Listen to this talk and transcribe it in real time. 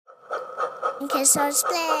Kids Toys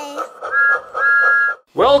Play.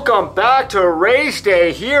 Welcome back to race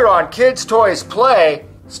day here on Kids Toys Play.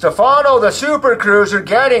 Stefano the Super Cruiser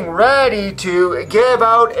getting ready to give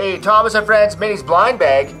out a Thomas and Friends Minis blind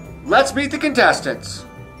bag. Let's meet the contestants.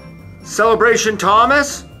 Celebration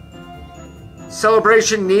Thomas,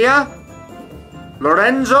 Celebration Nia,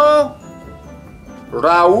 Lorenzo,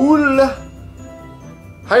 Raul,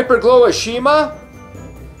 Hyperglow Ashima,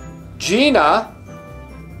 Gina,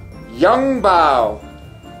 Young Bao,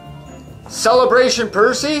 Celebration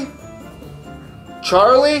Percy,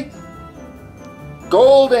 Charlie,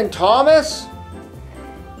 Golden Thomas,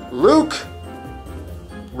 Luke,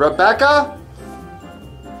 Rebecca,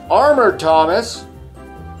 Armored Thomas,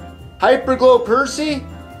 Hyperglow Percy,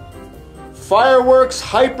 Fireworks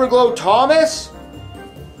Hyperglow Thomas,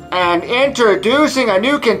 and introducing a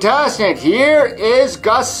new contestant, here is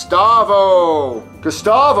Gustavo.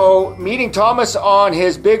 Gustavo meeting Thomas on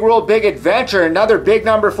his Big World Big Adventure, another big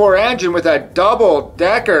number 4 engine with a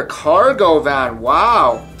double-decker cargo van.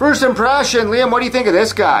 Wow. First impression, Liam, what do you think of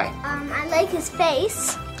this guy? I like his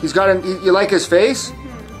face. You like his face?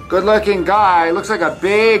 Mm-hmm. Good-looking guy. Looks like a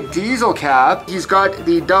big diesel cab. He's got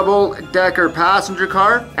the double-decker passenger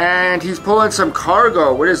car, and he's pulling some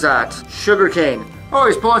cargo. What is that? Sugarcane. Oh,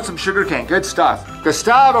 he's pulling some sugarcane. Good stuff.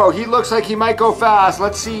 Gustavo, he looks like he might go fast.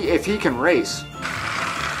 Let's see if he can race.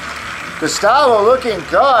 Gustavo looking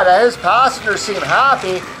good. His passengers seem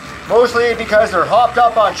happy, mostly because they're hopped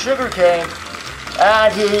up on sugarcane,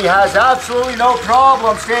 and he has absolutely no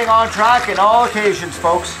problem staying on track in all occasions,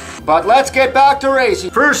 folks. But let's get back to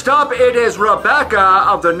racing. First up, it is Rebecca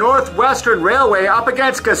of the Northwestern Railway up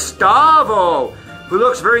against Gustavo, who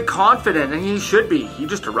looks very confident, and he should be. He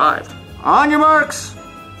just arrived. On your marks,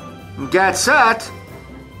 get set,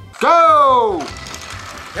 go!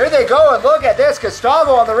 Here they go, and look at this,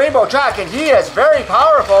 Gustavo on the rainbow track, and he is very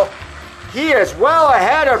powerful. He is well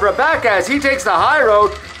ahead of Rebecca as he takes the high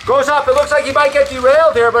road, goes up. It looks like he might get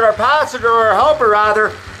derailed here, but our passenger, or helper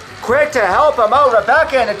rather, quick to help him out.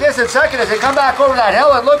 Rebecca in a distant second as they come back over that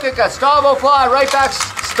hill, and look at Gustavo fly right back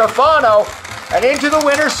Stefano and into the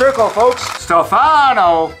winner's circle, folks.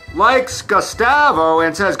 Stefano likes Gustavo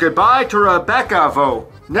and says goodbye to Rebecca.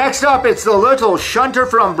 Next up, it's the little shunter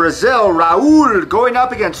from Brazil, Raul, going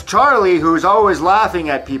up against Charlie, who's always laughing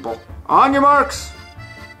at people. On your marks,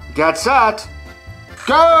 get set,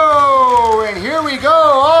 go! And here we go,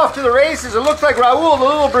 off to the races. It looks like Raul, the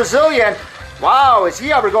little Brazilian. Wow, is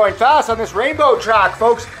he ever going fast on this rainbow track,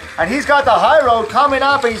 folks? And he's got the high road coming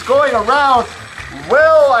up, and he's going around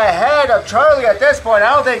well ahead of Charlie at this point.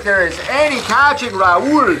 I don't think there is any catching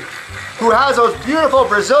Raul, who has those beautiful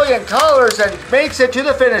Brazilian colors and makes it to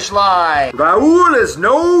the finish line. Raul is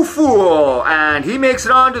no fool, and he makes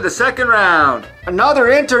it on to the second round.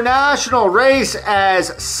 Another international race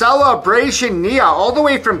as Celebration Nia, all the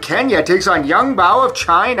way from Kenya, takes on Young Bao of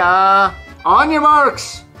China. On your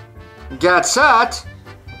marks, get set,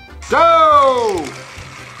 go!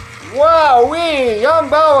 Wowee, Young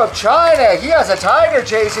Bao of China, he has a tiger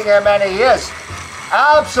chasing him, and he is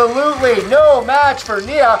absolutely no match for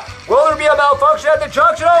Nia. Will there be a malfunction at the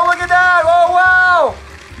junction? Oh, look at that! Oh, wow!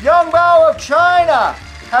 Young Bao of China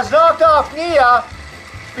has knocked off Nia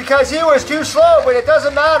because he was too slow, but it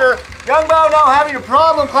doesn't matter. Young Bao now having a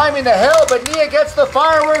problem climbing the hill, but Nia gets the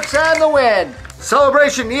fireworks and the win.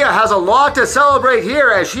 Celebration Nia has a lot to celebrate here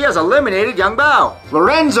as she has eliminated Young Bao.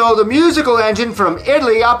 Lorenzo, the musical engine from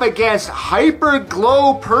Italy, up against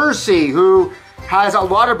Hyperglow Percy, who has a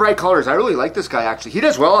lot of bright colors. I really like this guy, actually. He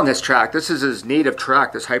does well on this track. This is his native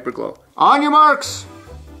track, this Hyperglow. On your marks,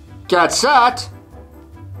 get set,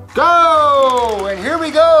 go! And here we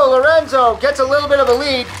go. Lorenzo gets a little bit of a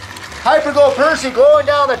lead. Hyperglow Percy glowing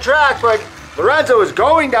down the track, but Lorenzo is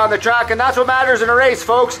going down the track, and that's what matters in a race,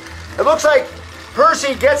 folks. It looks like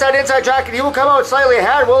Percy gets that inside track, and he will come out slightly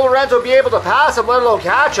ahead. Will Lorenzo be able to pass him, let alone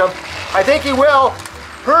catch him? I think he will.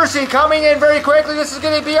 Percy coming in very quickly. This is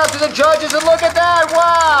going to be up to the judges, and look at that.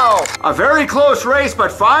 Wow! A very close race,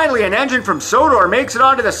 but finally an engine from Sodor makes it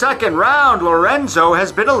on to the second round. Lorenzo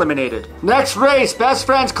has been eliminated. Next race, best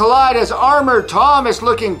friends collide as Armored Thomas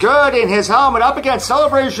looking good in his helmet up against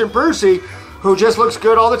Celebration Percy, who just looks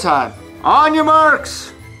good all the time. On your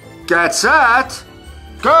marks, get set,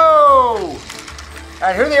 go!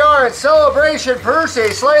 And here they are in Celebration Percy,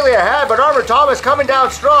 slightly ahead, but Armored Thomas coming down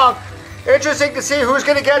strong. Interesting to see who's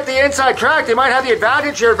going to get the inside track. They might have the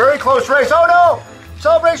advantage here. Very close race. Oh no!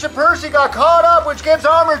 Celebration Percy got caught up, which gives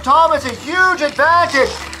Armored Thomas a huge advantage.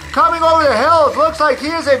 Coming over the hills. Looks like he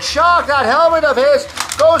is in shock. That helmet of his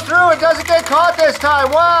goes through and doesn't get caught this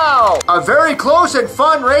time. Wow! A very close and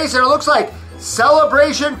fun race, and it looks like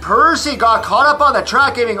Celebration Percy got caught up on the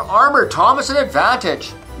track, giving Armor Thomas an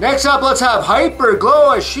advantage. Next up, let's have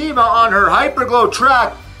Hyperglow Ashima on her Hyperglow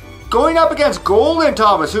track, going up against Golden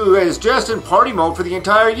Thomas, who is just in party mode for the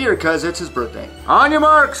entire year because it's his birthday. On your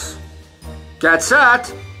marks, get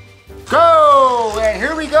set, go! And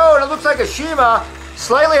here we go, and it looks like Ashima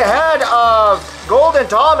slightly ahead of Golden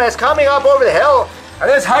Thomas coming up over the hill. And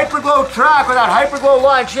this Hyperglow track with that Hyperglow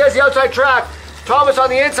line, she has the outside track, Thomas on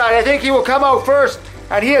the inside. I think he will come out first,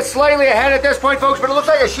 and he is slightly ahead at this point, folks, but it looks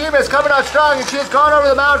like Ashima is coming on strong, and she has gone over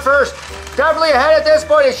the mound first. Definitely ahead at this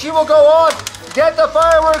point, and she will go on. Get the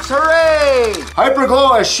fireworks, hooray!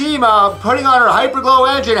 Hyperglow Ashima, putting on her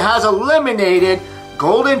Hyperglow engine, has eliminated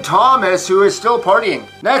Golden Thomas, who is still partying.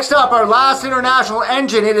 Next up, our last international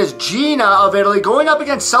engine, it is Gina of Italy, going up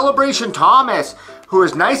against Celebration Thomas, who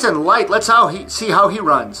is nice and light. Let's see how he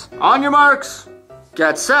runs. On your marks,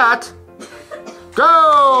 get set,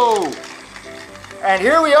 go! And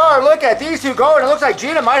here we are, look at these two going. It looks like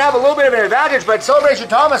Gina might have a little bit of an advantage, but Celebration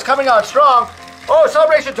Thomas coming on strong. Oh,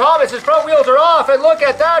 Celebration Thomas, his front wheels are off, and look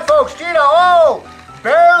at that, folks. Gina, oh,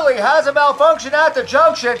 barely has a malfunction at the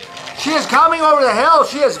junction. She is coming over the hill.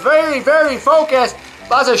 She is very, very focused,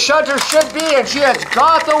 as a shunter should be, and she has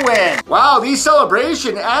got the win. Wow, these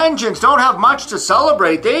Celebration engines don't have much to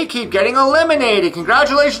celebrate. They keep getting eliminated.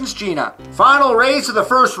 Congratulations, Gina. Final race of the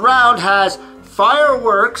first round has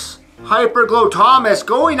Fireworks Hyperglow Thomas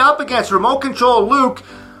going up against Remote Control Luke,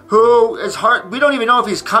 who is hard. We don't even know if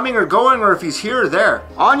he's coming or going or if he's here or there.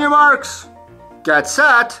 On your marks, get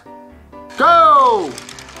set, go!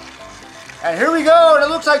 And here we go, and it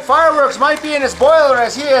looks like Fireworks might be in his spoiler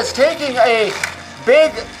as he is taking a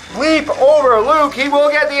big leap over Luke. He will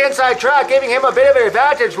get the inside track, giving him a bit of an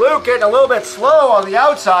advantage. Luke getting a little bit slow on the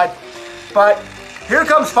outside, but here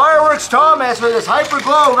comes Fireworks Thomas with his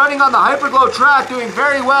Hyperglow, running on the Hyperglow track, doing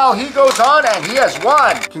very well. He goes on and he has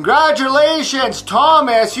won. Congratulations,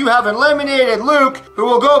 Thomas. You have eliminated Luke, who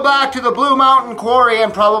will go back to the Blue Mountain Quarry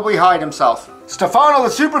and probably hide himself. Stefano the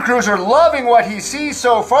Super Cruiser loving what he sees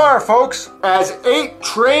so far, folks. As 8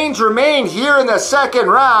 trains remain here in the second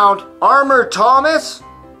round. Armor Thomas,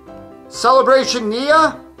 Celebration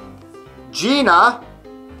Nia, Gina,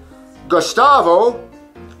 Gustavo,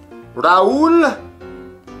 Raul,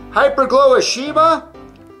 Hyperglow Ashima,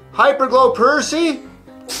 Hyperglow Percy,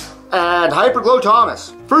 and Hyperglow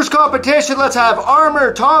Thomas. First competition, let's have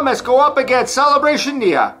Armor Thomas go up against Celebration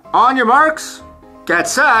Nia. On your marks, get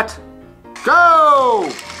set, go!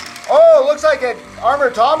 Oh, looks like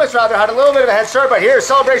Armor Thomas rather had a little bit of a head start, but here's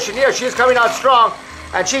Celebration Nia. She's coming on strong,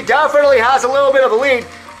 and she definitely has a little bit of a lead,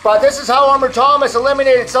 but this is how Armor Thomas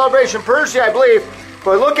eliminated Celebration Percy, I believe.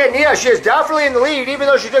 But look at Nia, she is definitely in the lead, even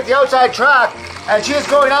though she took the outside track, and she is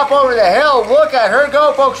going up over the hill. Look at her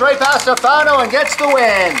go, folks, right past Stefano and gets the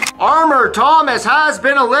win. Armor Thomas has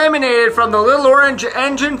been eliminated from the Little Orange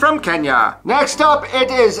engine from Kenya. Next up, it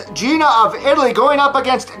is Gina of Italy going up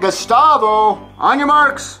against Gustavo. On your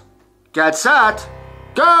marks, get set,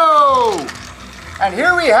 go! And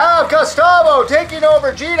here we have Gustavo taking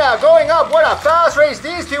over Gina, going up. What a fast race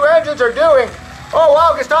these two engines are doing. Oh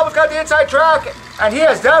wow, Gustavo's got the inside track, and he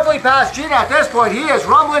has definitely passed Gina at this point. He is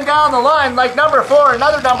rumbling down the line like number 4,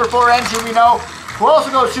 another number 4 engine we know, who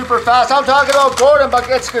also goes super fast. I'm talking about Gordon, but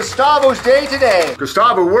it's Gustavo's day today.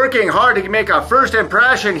 Gustavo working hard to make a first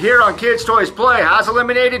impression here on Kids Toys Play, has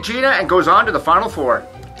eliminated Gina and goes on to the final 4.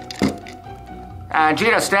 And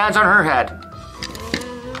Gina stands on her head.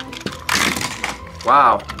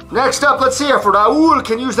 Wow. Next up, let's see if Raul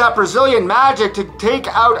can use that Brazilian magic to take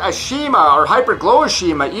out Ashima, or Hyperglow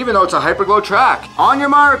Ashima, even though it's a Hyperglow track. On your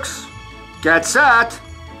marks, get set,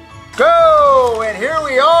 go! And here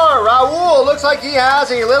we are. Raul looks like he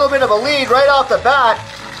has a little bit of a lead right off the bat.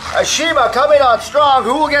 Ashima coming on strong.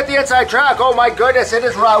 Who will get the inside track? Oh my goodness, it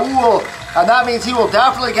is Raul. And that means he will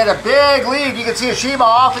definitely get a big lead. You can see Ashima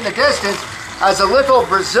off in the distance as a little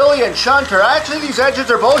Brazilian shunter. Actually, these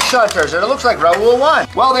engines are both shunters, and it looks like Raul won.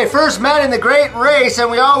 Well, they first met in the great race,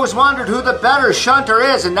 and we always wondered who the better shunter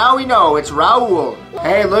is, and now we know, it's Raul.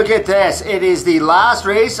 Hey, look at this. It is the last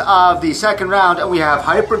race of the second round, and we have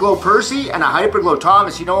Hyperglow Percy and a Hyperglow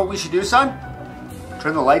Thomas. You know what we should do, son?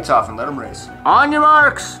 Turn the lights off and let them race. On your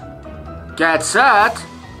marks, get set,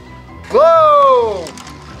 glow!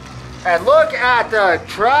 And look at the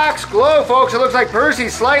tracks glow, folks. It looks like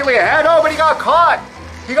Percy's slightly ahead. Oh, but he got caught.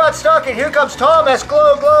 He got stuck, and here comes Thomas.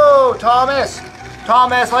 Glow, glow, Thomas.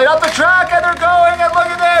 Thomas, light up the track, and they're going, and look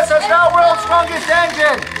at this. It's now world's strongest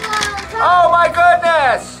engine. Oh, my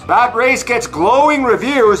goodness. That race gets glowing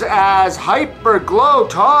reviews as Hyperglow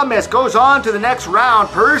Thomas goes on to the next round.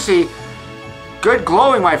 Percy, good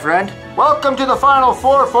glowing, my friend. Welcome to the final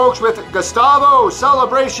four, folks, with Gustavo,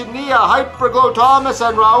 Celebration Nia, Hyperglow Thomas,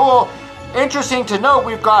 and Raul. Interesting to note,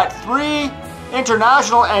 we've got 3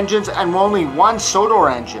 international engines and only 1 Sodor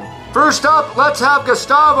engine. First up, let's have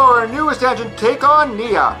Gustavo, our newest engine, take on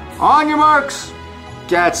Nia. On your marks,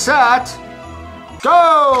 get set,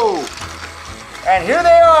 go! And here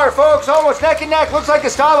they are, folks, almost neck and neck. Looks like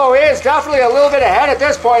Gustavo is definitely a little bit ahead at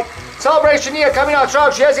this point. Celebration Nia coming out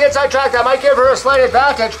strong. She has the inside track. That might give her a slight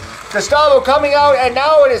advantage. Gustavo coming out, and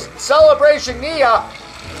now it is Celebration Nia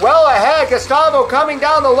well ahead. Gustavo coming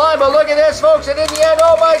down the line, but look at this, folks, and in the end,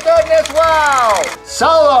 oh my goodness, wow!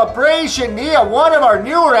 Celebration Nia, one of our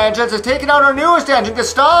newer engines, has taken out our newest engine.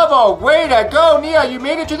 Gustavo, way to go, Nia, you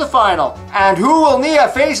made it to the final. And who will Nia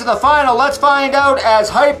face in the final? Let's find out as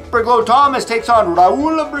Hyperglow Thomas takes on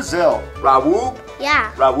Raul of Brazil. Raul?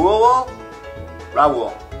 Yeah. Raul?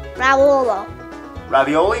 Raul. Raul.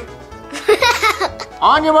 Ravioli?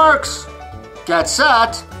 On your marks, get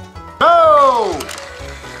set, go!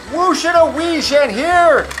 Whoosh and a whoosh, and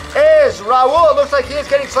here is Raul. It looks like he is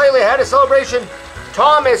getting slightly ahead of Celebration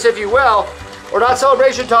Thomas, if you will. Or not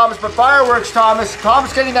Celebration Thomas, but Fireworks Thomas.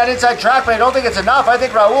 Thomas getting that inside track, but I don't think it's enough. I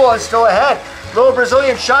think Raul is still ahead. Little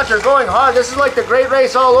Brazilian shots are going hard. This is like the great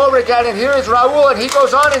race all over again. And here is Raul, and he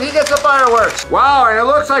goes on and he gets the fireworks. Wow, and it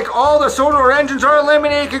looks like all the Sodor engines are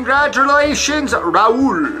eliminated. Congratulations,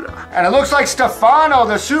 Raul. And it looks like Stefano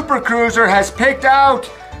the Super Cruiser has picked out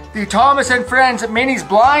the Thomas and Friends Minis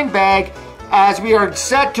blind bag as we are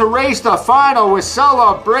set to race the final with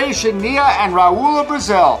Celebration Nia and Raul of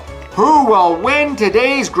Brazil. Who will win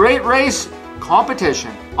today's great race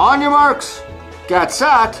competition? On your marks, get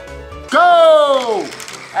set, go!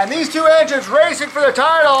 And these two engines racing for the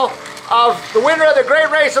title of the winner of the great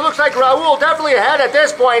race. It looks like Raul definitely ahead at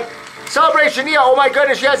this point. Celebration Nia, oh my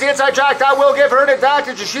goodness, she has the inside track. That will give her an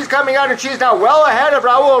advantage. She's coming out and she's now well ahead of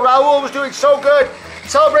Raul. Raul was doing so good.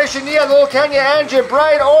 Celebration Nia, the little Kenya engine,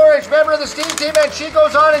 bright orange, member of the steam team, and she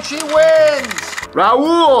goes on and she wins.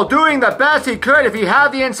 Raul doing the best he could. If he had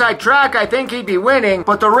the inside track, I think he'd be winning.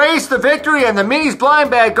 But the race, the victory, and the Minis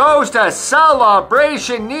blind bag goes to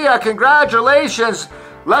Celebration Nia. Congratulations.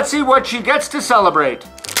 Let's see what she gets to celebrate.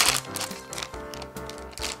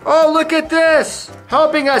 Oh, look at this.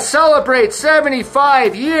 Helping us celebrate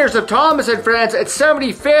 75 years of Thomas and Friends. It's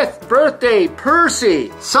 75th birthday,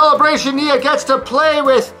 Percy. Celebration Nia gets to play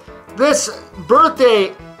with this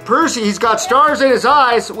birthday Percy. He's got stars in his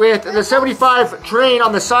eyes with the 75 train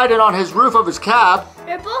on the side and on his roof of his cab.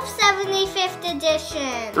 They're both 75th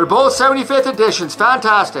edition. They're both 75th editions.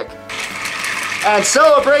 Fantastic. And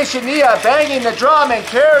Celebration Nia banging the drum and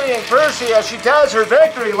carrying Percy as she does her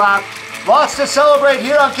victory lap. Lots to celebrate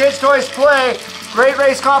here on Kids Toys Play. Great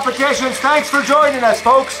race competitions. Thanks for joining us,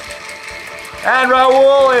 folks. And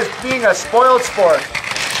Raul is being a spoiled sport.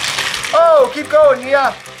 Oh, keep going,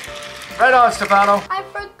 Nia. Right on, Stefano. I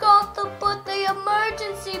forgot to put the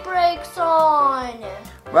emergency brakes on.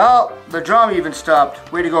 Well, the drum even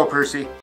stopped. Way to go, Percy.